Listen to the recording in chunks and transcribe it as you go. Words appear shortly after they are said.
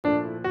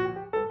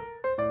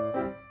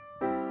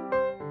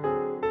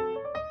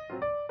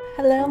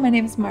Hello, my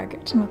name is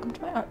Margaret and welcome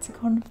to my artsy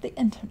corner of the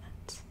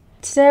internet.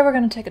 Today we're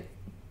going to take a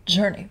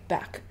journey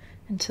back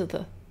into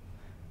the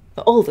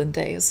olden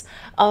days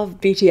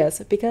of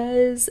BTS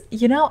because,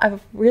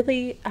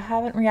 I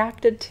haven't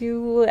reacted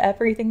to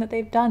everything that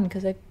they've done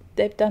because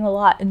they've done a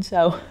lot, and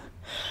so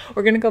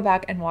we're going to go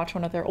back and watch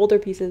one of their older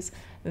pieces,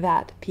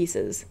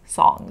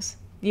 songs.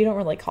 You don't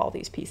really call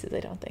these pieces, I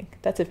don't think.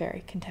 That's a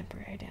very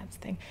contemporary dance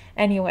thing.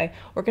 Anyway,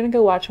 we're going to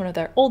go watch one of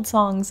their old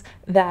songs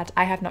that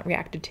I have not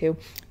reacted to,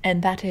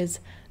 and that is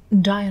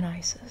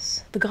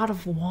Dionysus, the god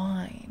of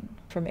wine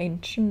from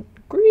ancient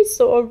Greece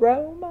or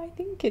Rome. I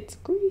think it's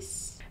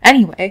Greece.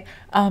 Anyway,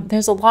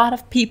 there's a lot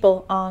of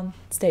people on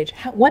stage.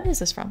 When is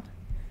this from?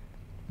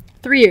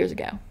 3 years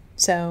ago.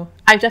 So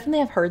I definitely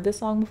have heard this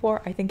song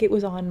before. I think it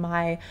was on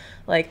my,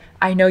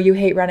 I know you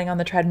hate running on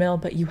the treadmill,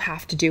 but you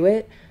have to do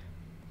it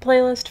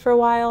playlist for a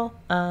while.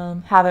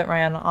 Haven't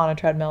ran on a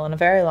treadmill in a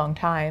very long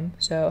time,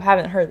 so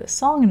haven't heard this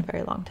song in a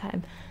very long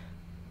time.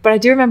 But I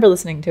do remember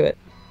listening to it.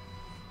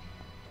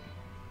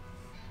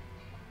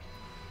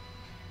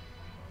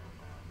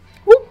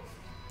 Whoop!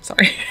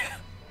 Sorry.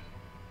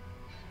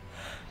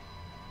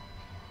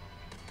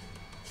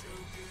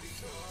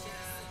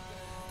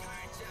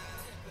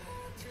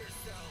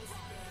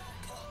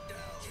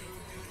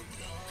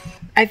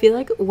 I feel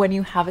like when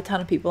you have a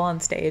ton of people on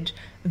stage,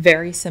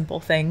 very simple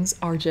things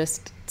are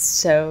just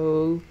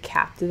so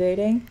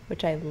captivating,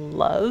 which I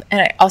love.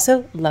 And I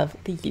also love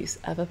the use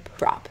of a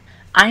prop.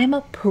 I am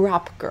a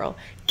prop girl.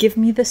 Give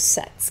me the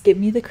sets, give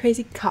me the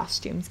crazy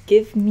costumes,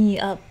 give me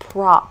a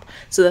prop.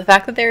 So the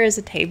fact that there is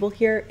a table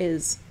here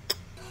is...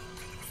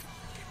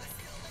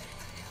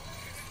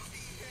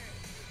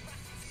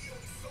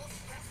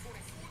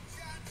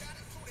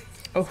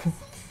 Oh.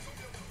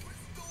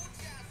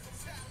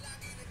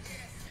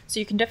 So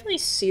you can definitely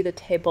see the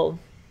table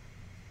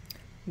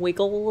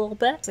wiggle a little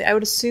bit. I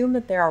would assume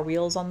that there are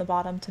wheels on the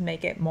bottom to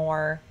make it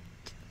more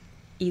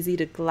easy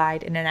to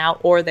glide in and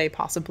out, or they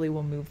possibly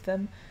will move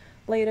them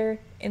later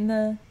in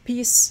the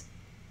piece.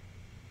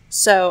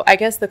 So I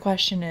guess the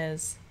question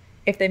is,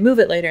 if they move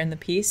it later in the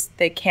piece,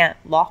 they can't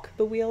lock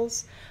the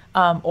wheels,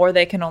 or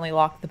they can only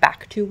lock the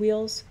back two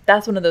wheels.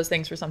 That's one of those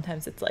things where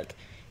sometimes it's like,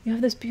 you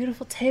have this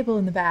beautiful table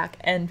in the back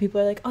and people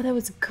are like, oh, that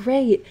was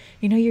great.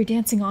 You're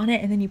dancing on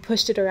it, and then you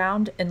pushed it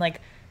around and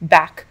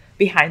back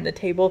behind the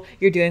table,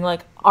 you're doing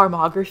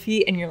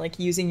armography and you're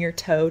using your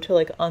toe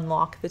to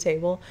unlock the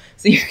table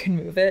so you can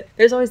move it.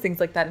 There's always things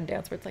like that in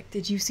dance where it's like,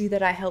 did you see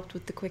that I helped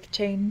with the quick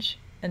change?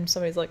 And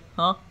somebody's like,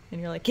 huh?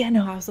 And you're like, yeah,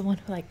 no, I was the one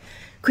who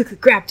quickly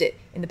grabbed it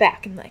in the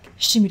back and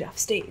shimmied off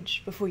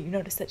stage before you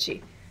noticed that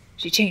she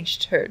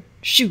changed her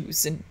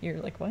shoes. And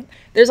you're like, what?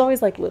 There's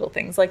always little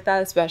things like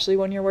that, especially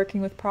when you're working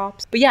with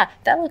props. But yeah,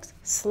 that looks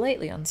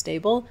slightly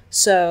unstable.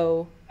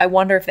 So I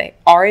wonder if they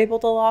are able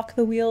to lock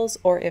the wheels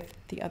or if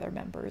the other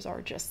members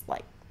are just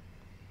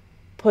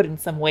putting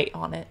some weight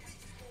on it.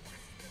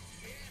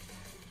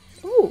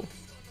 Ooh.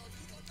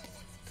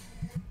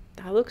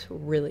 That looks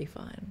really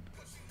fun.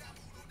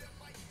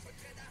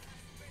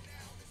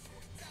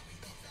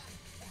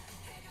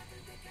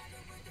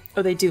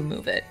 Oh, they do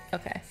move it.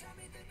 Okay.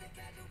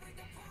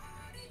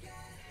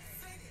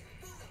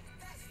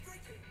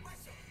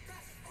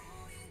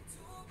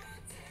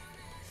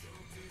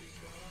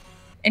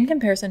 In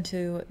comparison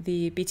to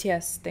the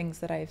BTS things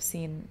that I've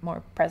seen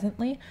more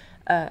presently,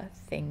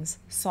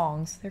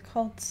 songs, they're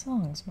called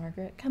songs,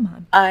 Margaret, come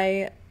on.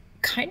 I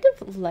kind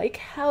of like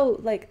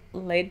how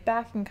laid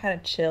back and kind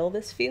of chill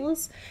this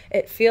feels.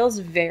 It feels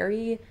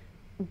very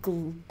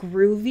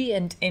groovy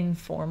and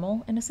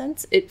informal in a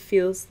sense. It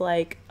feels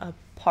like a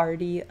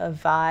party, a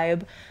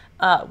vibe,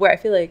 where I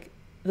feel like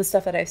the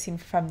stuff that I've seen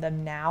from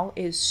them now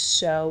is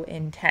so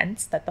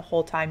intense that the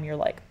whole time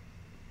you're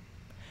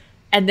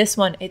and this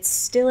one, it's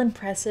still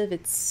impressive,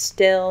 it's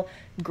still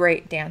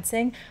great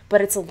dancing,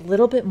 but it's a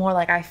little bit more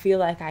I feel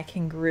like I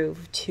can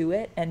groove to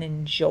it and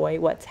enjoy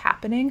what's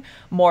happening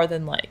more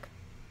than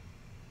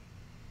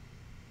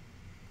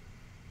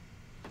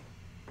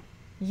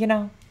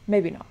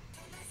maybe not.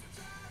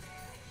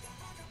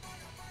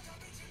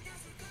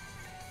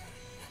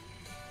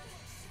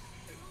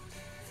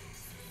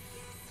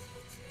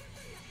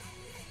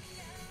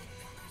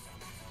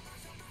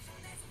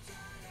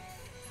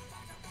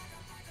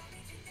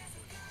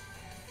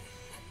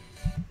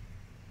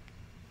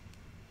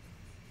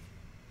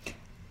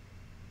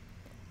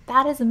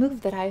 That is a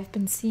move that I've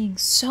been seeing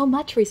so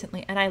much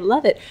recently, and I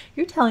love it.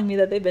 You're telling me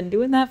that they've been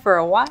doing that for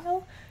a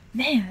while?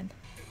 Man.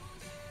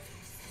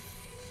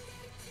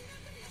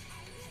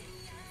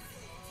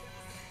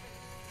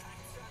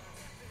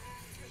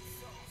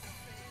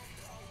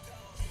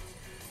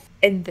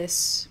 In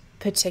this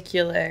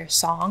particular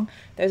song,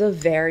 there's a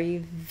very,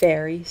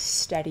 very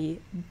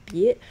steady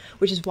beat,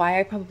 which is why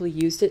I probably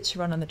used it to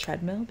run on the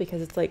treadmill,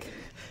 because it's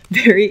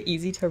very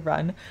easy to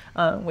run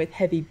with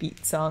heavy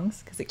beat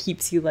songs because it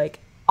keeps you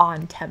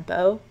on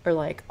tempo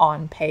or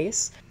on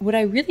pace. What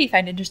I really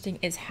find interesting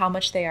is how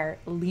much they are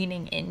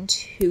leaning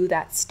into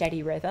that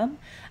steady rhythm.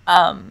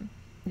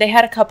 They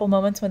had a couple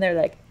moments when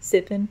they're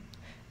sipping,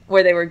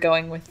 where they were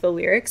going with the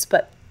lyrics,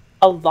 but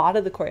a lot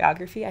of the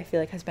choreography I feel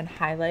like has been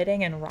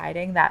highlighting and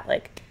riding that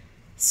like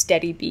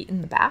steady beat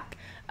in the back,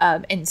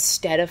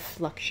 instead of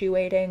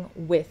fluctuating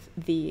with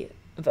the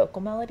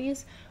vocal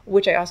melodies,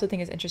 which I also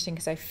think is interesting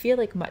because I feel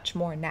like much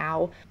more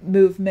now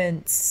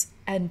movements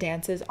and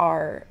dances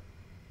are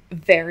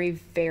very,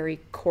 very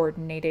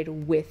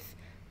coordinated with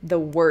the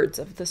words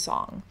of the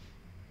song.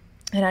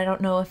 And I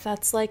don't know if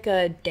that's like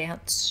a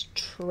dance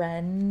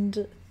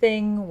trend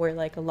thing where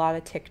like a lot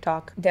of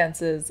TikTok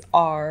dances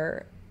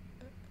are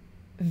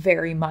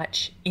very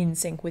much in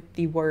sync with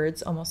the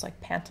words, almost like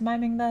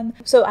pantomiming them.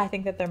 So I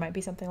think that there might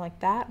be something like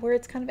that where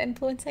it's kind of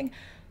influencing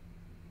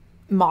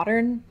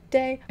modern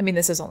day. I mean,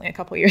 this is only a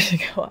couple years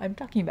ago. I'm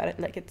talking about it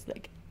like it's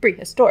like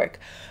prehistoric.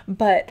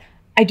 But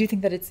I do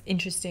think that it's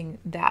interesting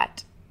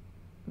that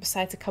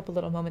besides a couple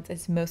little moments,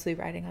 it's mostly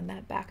riding on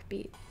that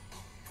backbeat.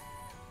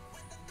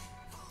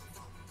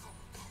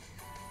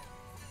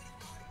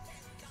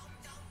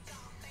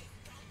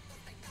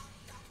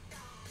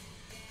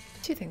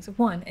 Two things.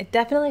 One, it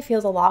definitely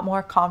feels a lot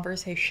more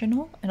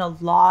conversational and a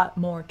lot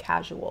more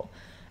casual,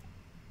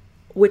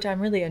 which I'm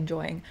really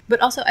enjoying.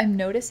 But also I'm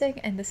noticing,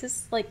 and this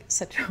is like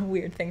such a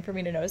weird thing for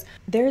me to notice,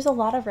 there's a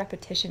lot of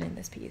repetition in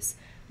this piece,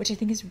 which I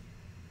think is,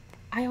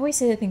 I always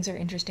say that things are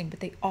interesting, but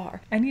they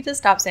are. I need to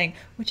stop saying,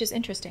 which is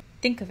interesting.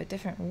 Think of a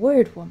different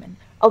word, woman.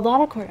 A lot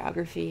of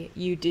choreography,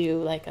 you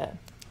do like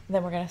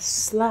then we're gonna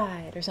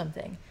slide or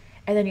something.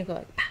 And then you go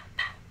like, pow,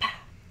 pow, pow.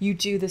 You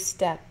do the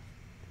step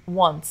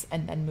once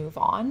and then move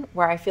on,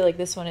 where I feel like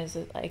this one is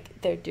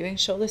like they're doing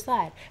shoulder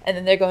slide and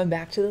then they're going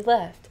back to the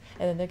left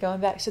and then they're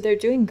going back. So they're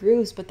doing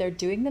grooves, but they're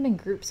doing them in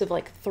groups of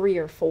like 3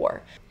 or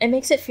 4. It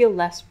makes it feel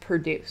less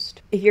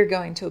produced. If you're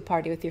going to a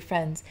party with your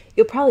friends,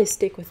 you'll probably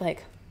stick with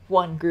like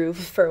one groove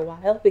for a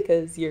while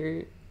because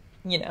you're,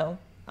 you know,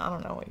 I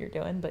don't know what you're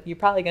doing, but you're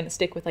probably going to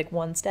stick with like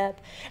one step,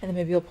 and then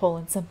maybe you'll pull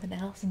in something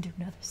else and do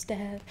another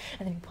step,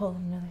 and then you pull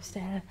in another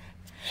step.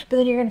 But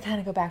then you're going to kind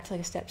of go back to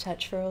like a step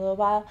touch for a little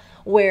while,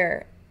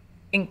 where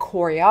in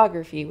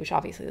choreography, which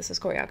obviously this is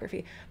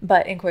choreography,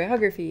 but in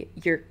choreography,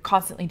 you're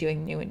constantly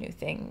doing new and new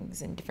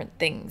things and different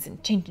things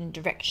and changing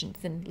directions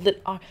and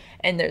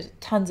there's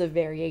tons of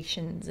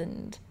variations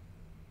and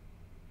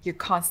you're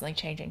constantly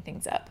changing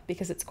things up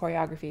because it's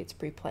choreography, it's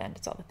pre-planned,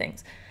 it's all the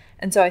things.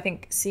 And so I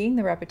think seeing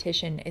the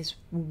repetition is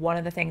one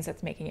of the things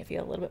that's making it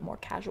feel a little bit more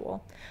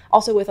casual.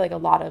 Also with like a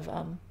lot of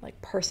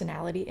like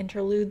personality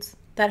interludes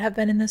that have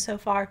been in this so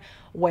far,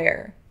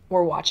 where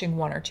we're watching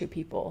 1 or 2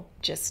 people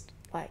just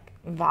like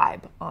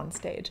vibe on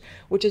stage,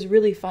 which is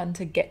really fun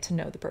to get to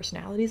know the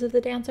personalities of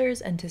the dancers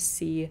and to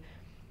see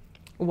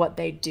what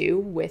they do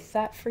with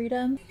that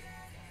freedom.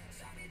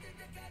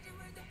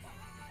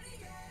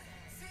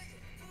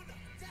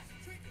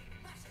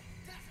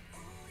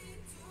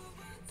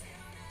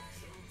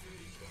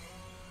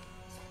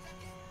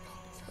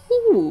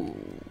 Ooh,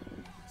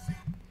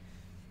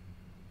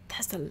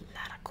 that's a lot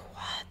of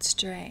quad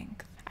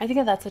strength. I think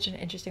that that's such an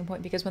interesting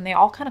point because when they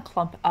all kind of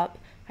clump up,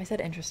 I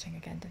said interesting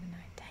again, didn't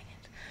I? Dang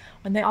it.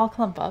 When they all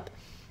clump up,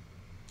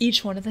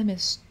 each one of them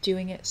is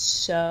doing it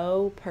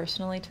so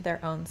personally to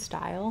their own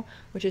style,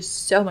 which is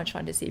so much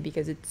fun to see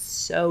because it's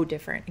so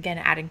different. Again,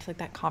 adding to like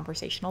that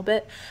conversational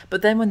bit.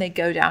 But then when they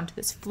go down to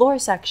this floor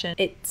section,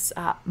 it's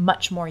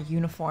much more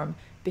uniform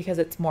because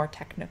it's more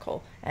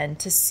technical. And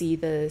to see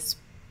the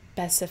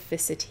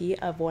specificity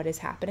of what is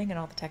happening and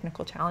all the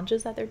technical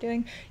challenges that they're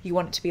doing, you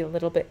want it to be a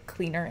little bit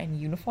cleaner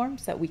and uniform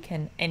so that we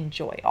can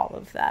enjoy all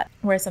of that.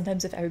 Whereas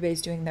sometimes if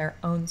everybody's doing their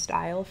own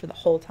style for the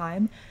whole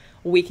time,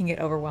 we can get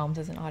overwhelmed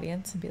as an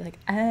audience and be like,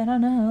 I don't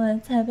know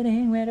what's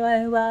happening, where do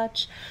I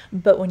watch?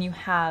 But when you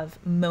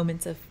have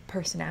moments of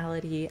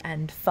personality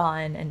and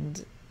fun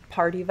and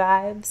party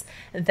vibes,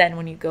 then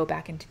when you go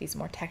back into these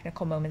more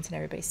technical moments and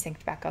everybody's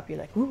synced back up, you're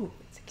like, ooh,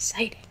 it's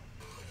exciting.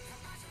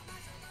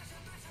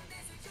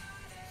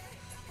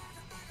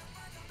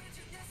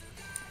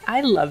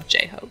 I love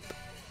J-Hope.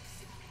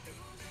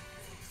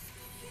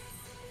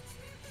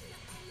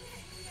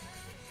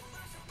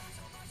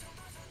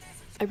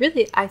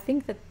 I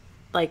think that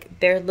like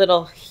their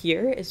little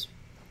here,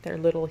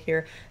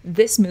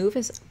 this move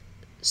is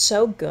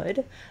so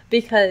good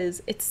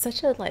because it's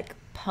such a like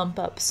pump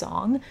up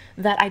song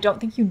that I don't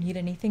think you need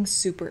anything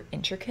super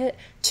intricate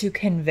to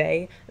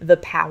convey the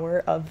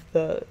power of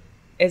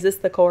is this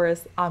the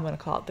chorus? I'm gonna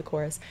call it the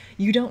chorus.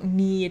 You don't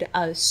need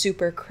a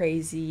super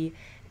crazy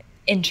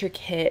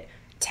intricate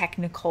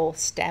technical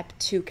step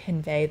to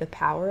convey the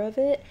power of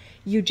it.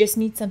 You just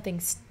need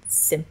something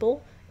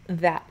simple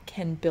that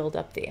can build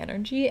up the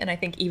energy. And I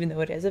think even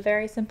though it is a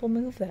very simple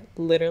move that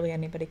literally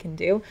anybody can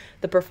do,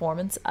 the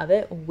performance of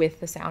it with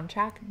the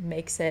soundtrack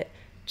makes it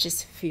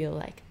just feel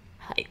like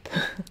hype.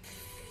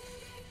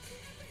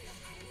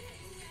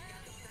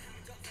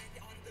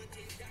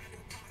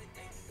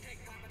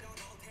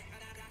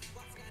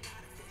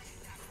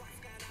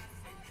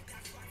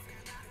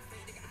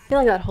 I feel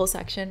like that whole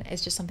section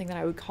is just something that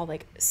I would call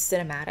like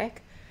cinematic.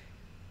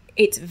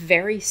 It's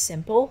very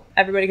simple.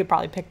 Everybody could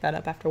probably pick that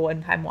up after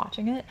one time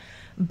watching it,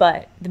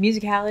 but the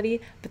musicality,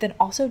 but then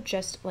also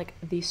just like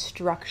the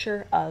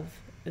structure of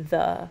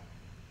the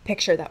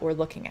picture that we're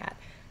looking at.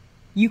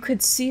 You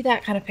could see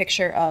that kind of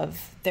picture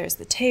of there's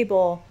the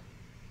table,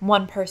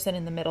 one person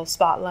in the middle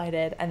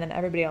spotlighted, and then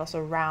everybody else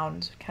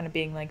around kind of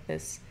being like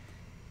this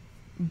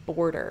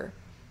border.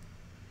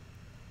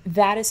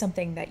 That is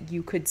something that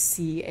you could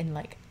see in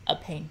like a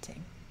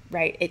painting,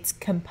 right? It's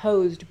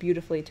composed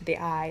beautifully to the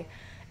eye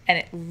and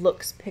it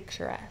looks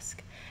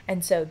picturesque.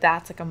 And so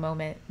that's like a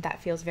moment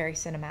that feels very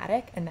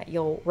cinematic and that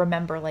you'll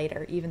remember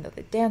later, even though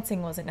the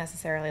dancing wasn't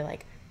necessarily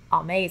like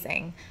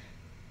amazing.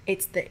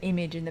 It's the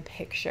image in the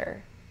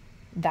picture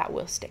that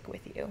will stick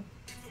with you.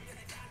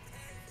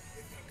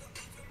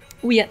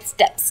 We at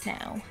steps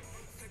now.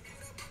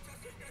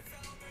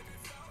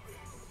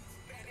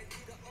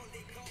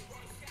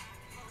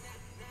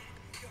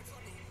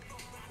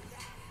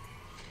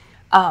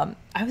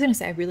 I was going to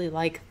say I really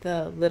like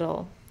the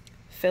little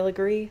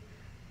filigree.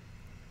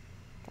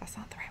 That's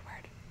not the right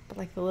word. But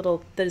like the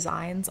little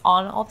designs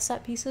on all the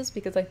set pieces,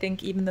 because I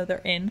think even though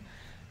they're in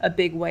a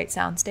big white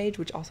soundstage,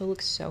 which also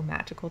looks so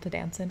magical to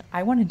dance in,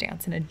 I want to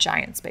dance in a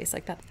giant space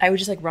like that. I would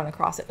just like run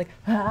across it like,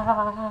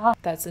 ah.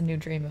 That's a new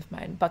dream of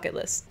mine, bucket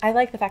list. I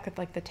like the fact that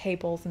like the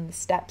tables and the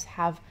steps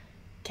have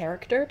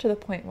character to the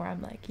point where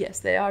I'm like, yes,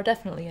 they are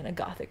definitely in a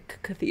Gothic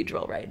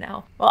cathedral right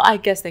now. Well, I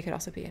guess they could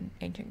also be in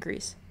ancient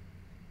Greece.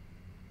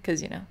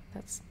 Because, you know,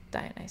 that's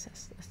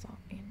Dionysus. That's all.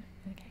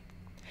 Okay.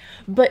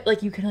 But,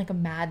 like, you can, like,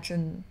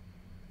 imagine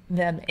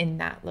them in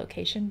that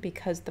location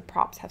because the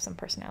props have some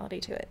personality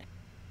to it.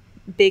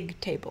 Big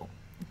table.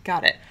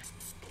 Got it.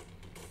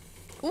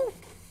 Ooh.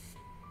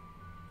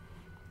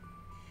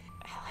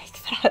 I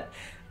like that.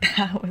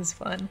 That was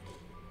fun.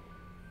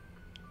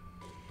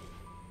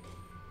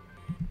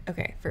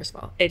 Okay, first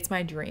of all, it's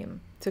my dream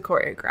to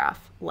choreograph,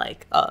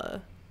 like, a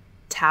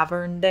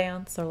tavern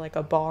dance or like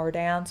a bar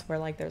dance where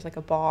like there's like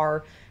a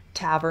bar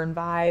tavern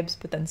vibes,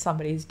 but then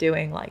somebody's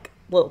doing like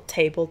little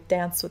table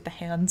dance with the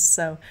hands.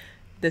 So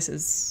this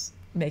is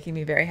making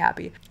me very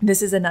happy.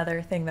 This is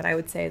another thing that I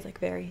would say is like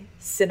very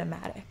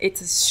cinematic.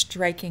 It's a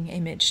striking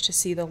image to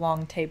see the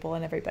long table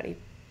and everybody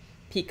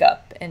peek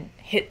up and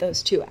hit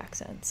those two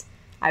accents.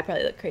 I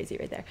probably look crazy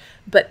right there,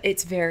 but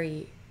it's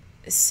very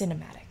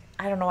cinematic.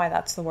 I don't know why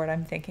that's the word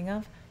I'm thinking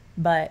of,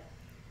 but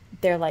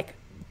they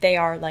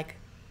are like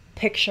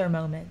picture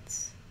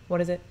moments.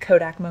 What is it?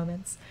 Kodak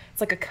moments.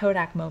 It's like a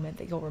Kodak moment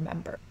that you'll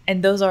remember.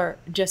 And those are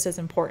just as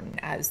important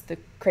as the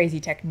crazy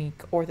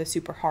technique or the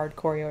super hard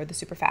choreo or the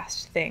super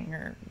fast thing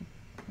or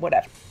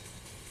whatever.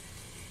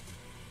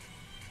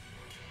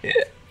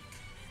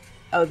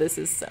 Oh, this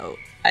is so...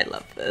 I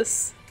love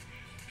this.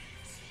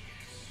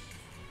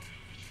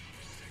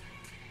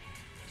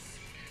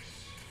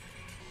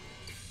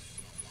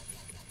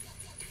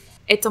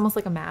 It's almost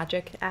like a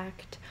magic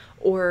act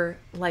or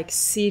like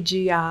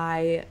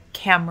CGI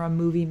camera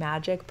movie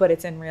magic, but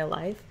it's in real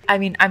life. I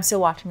mean, I'm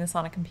still watching this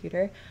on a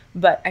computer,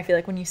 but I feel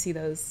like when you see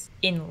those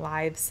in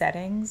live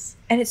settings,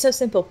 and it's so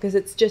simple because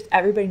it's just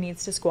everybody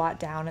needs to squat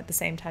down at the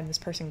same time this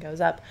person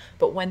goes up.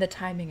 But when the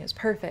timing is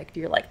perfect,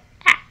 you're like,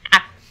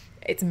 ah.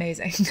 It's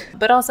amazing.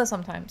 But also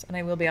sometimes, and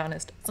I will be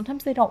honest,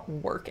 sometimes they don't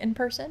work in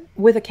person.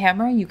 With a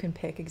camera, you can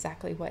pick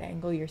exactly what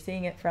angle you're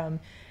seeing it from.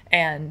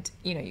 And,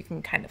 you know, you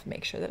can kind of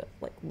make sure that it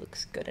like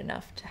looks good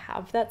enough to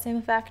have that same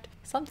effect.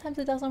 Sometimes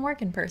it doesn't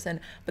work in person,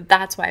 but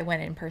that's why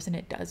when in person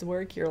it does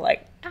work, you're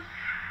like, ah.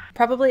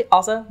 Probably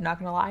also, not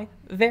gonna lie,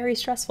 very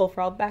stressful for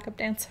all the backup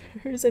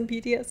dancers and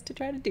BTS to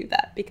try to do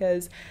that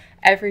because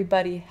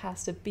everybody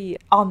has to be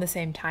on the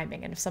same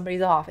timing. And if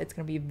somebody's off, it's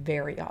gonna be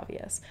very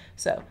obvious.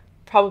 So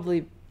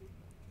probably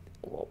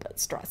a little bit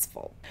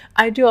stressful.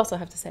 I do also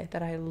have to say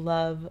that I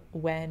love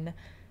when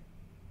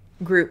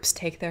groups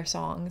take their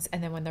songs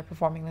and then when they're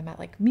performing them at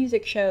like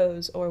music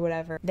shows or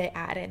whatever, they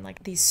add in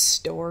like these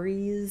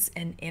stories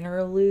and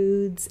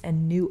interludes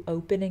and new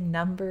opening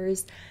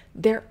numbers.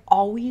 They're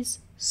always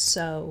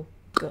so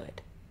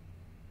good.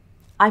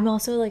 I'm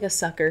also like a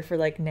sucker for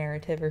like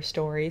narrative or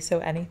story, so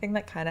anything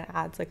that kind of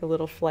adds like a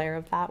little flair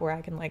of that where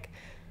I can like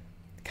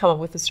come up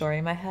with a story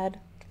in my head,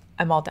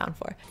 I'm all down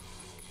for.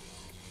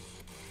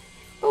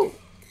 Oh.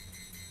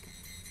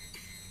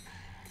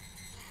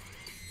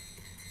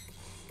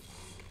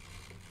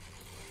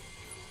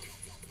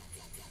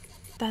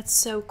 That's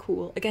so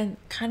cool. Again,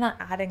 kind of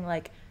adding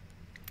like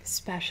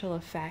special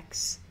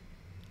effects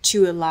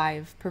to a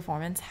live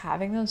performance.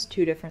 Having those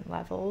two different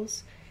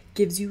levels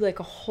gives you like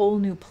a whole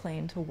new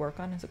plane to work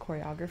on as a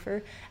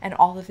choreographer, and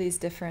all of these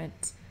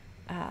different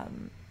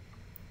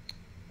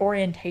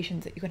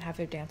orientations that you can have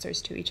your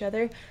dancers to each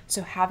other.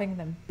 So having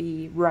them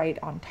be right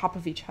on top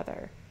of each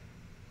other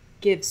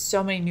gives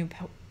so many new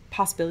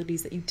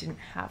possibilities that you didn't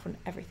have when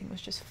everything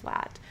was just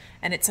flat.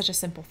 And it's such a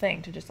simple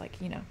thing to just like,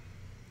 you know,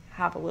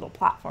 have a little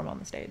platform on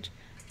the stage.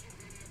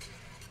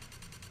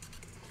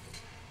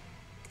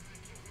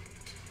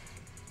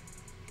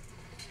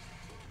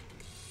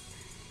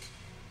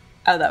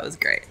 Oh, that was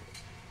great.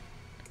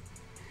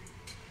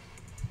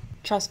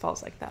 Trust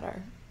falls like that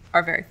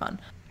are very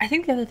fun. I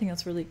think the other thing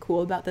that's really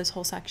cool about this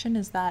whole section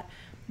is that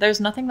there's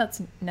nothing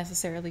that's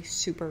necessarily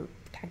super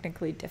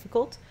technically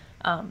difficult.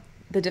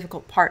 The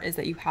difficult part is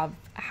that you have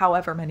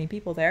however many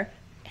people there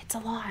it's a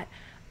lot,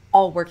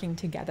 all working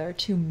together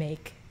to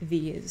make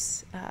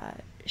these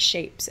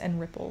shapes and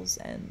ripples.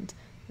 And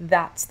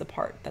that's the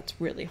part that's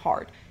really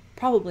hard.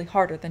 Probably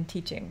harder than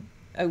teaching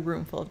a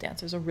room full of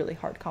dancers, a really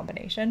hard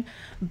combination.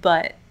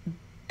 But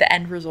the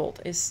end result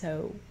is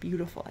so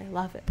beautiful. I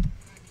love it.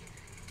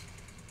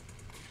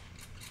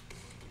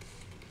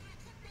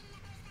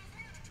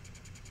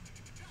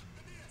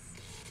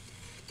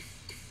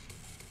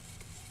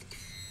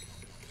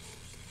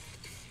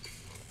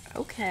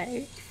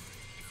 Okay.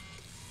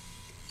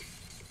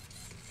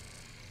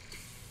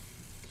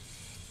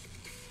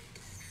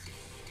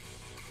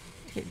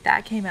 Okay,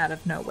 that came out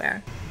of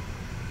nowhere.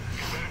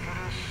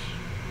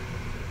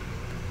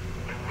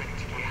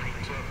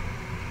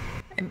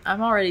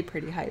 I'm already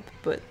pretty hype,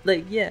 but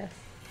like, yeah.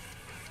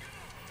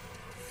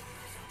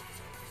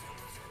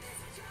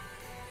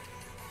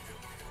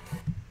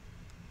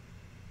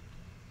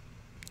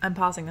 I'm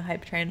pausing the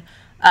hype train.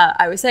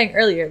 I was saying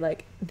earlier,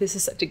 like, this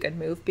is such a good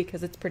move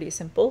because it's pretty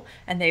simple,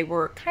 and they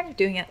were kind of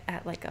doing it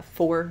at like a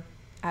 4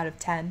 out of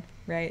 10,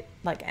 right?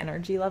 Like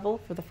energy level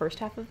for the first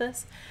half of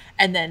this.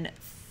 And then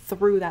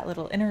through that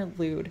little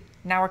interlude,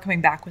 now we're coming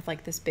back with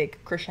like this big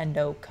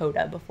crescendo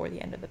coda before the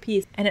end of the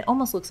piece. And it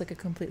almost looks like a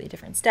completely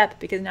different step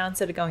because now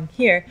instead of going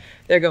here,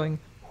 they're going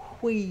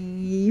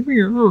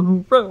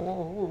and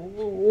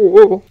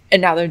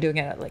now they're doing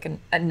it at like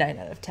a 9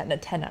 out of 10, a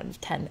 10 out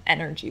of 10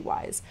 energy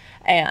wise.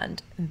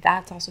 And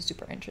that's also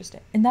super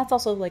interesting. And that's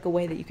also like a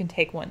way that you can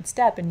take one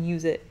step and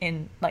use it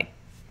in like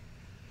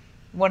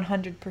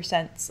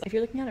 100%. If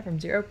you're looking at it from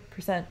 0%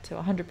 to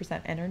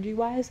 100% energy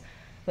wise,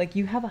 like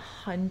you have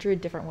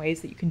 100 different ways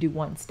that you can do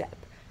one step.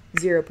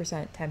 0%,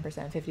 10%,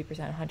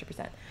 50%,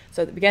 100%.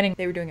 So at the beginning,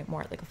 they were doing it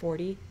more at like a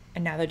 40,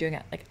 and now they're doing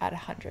it like at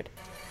 100.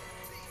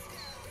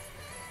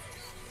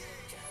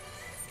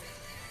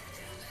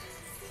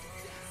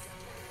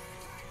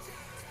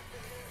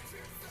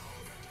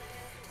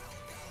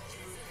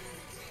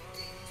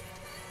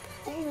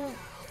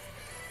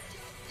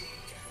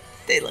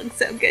 They look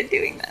so good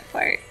doing that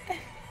part.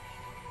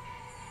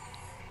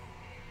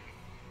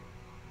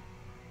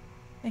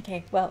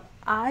 Okay, well,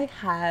 I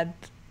had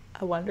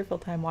a wonderful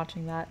time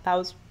watching that.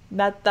 That's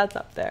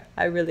up there.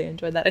 I really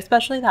enjoyed that,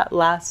 especially that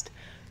last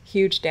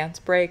huge dance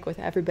break with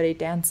everybody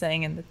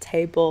dancing and the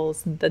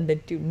tables, and then they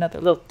do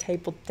another little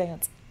table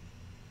dance.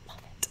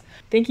 Love it.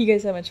 Thank you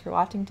guys so much for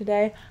watching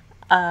today.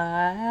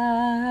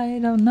 I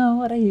don't know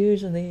what I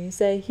usually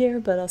say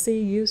here, but I'll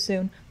see you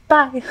soon.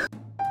 Bye.